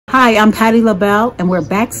Hi, I'm Patti LaBelle, and we're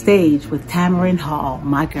backstage with Tamron Hall,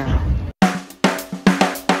 my girl.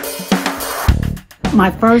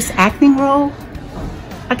 My first acting role?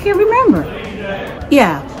 I can't remember.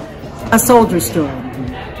 Yeah, A Soldier Story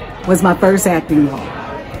was my first acting role.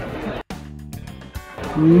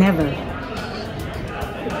 Never.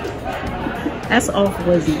 That's awful,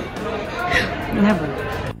 isn't it? Never.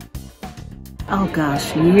 Oh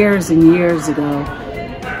gosh, years and years ago.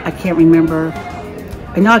 I can't remember.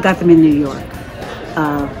 I know I got them in New York.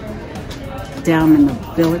 Down in the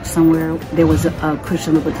village somewhere, there was a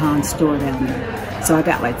Christian Louboutin store down there. So I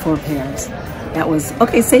got like 4 pairs. That was,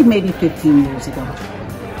 okay, say maybe 15 years ago.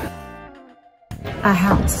 A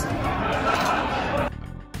house.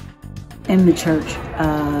 In the church,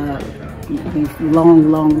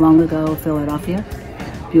 long ago, Philadelphia.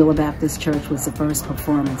 Beulah Baptist Church was the first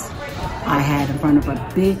performance I had in front of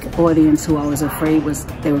a big audience who I was afraid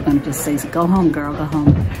they were going to just say, go home, girl, go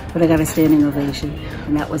home. But I got a standing ovation,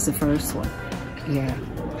 and that was the first one. Yeah,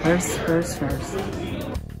 first.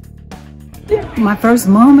 My first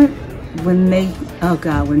moment when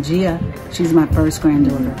when Gia, she's my first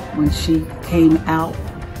granddaughter, when she came out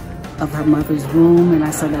of her mother's womb and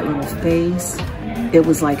I saw that little face, it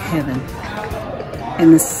was like heaven.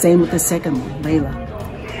 And the same with the second one, Layla.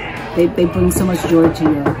 They bring so much joy to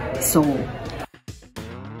your soul.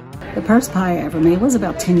 The first pie I ever made was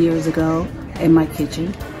about 10 years ago in my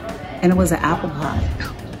kitchen, and it was an apple pie.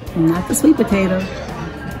 Not the sweet potato,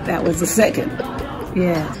 that was the second.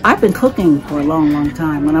 Yeah, I've been cooking for a long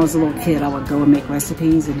time. When I was a little kid, I would go and make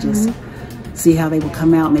recipes and just see how they would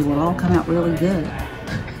come out, and they would all come out really good.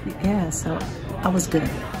 Yeah, so I was good.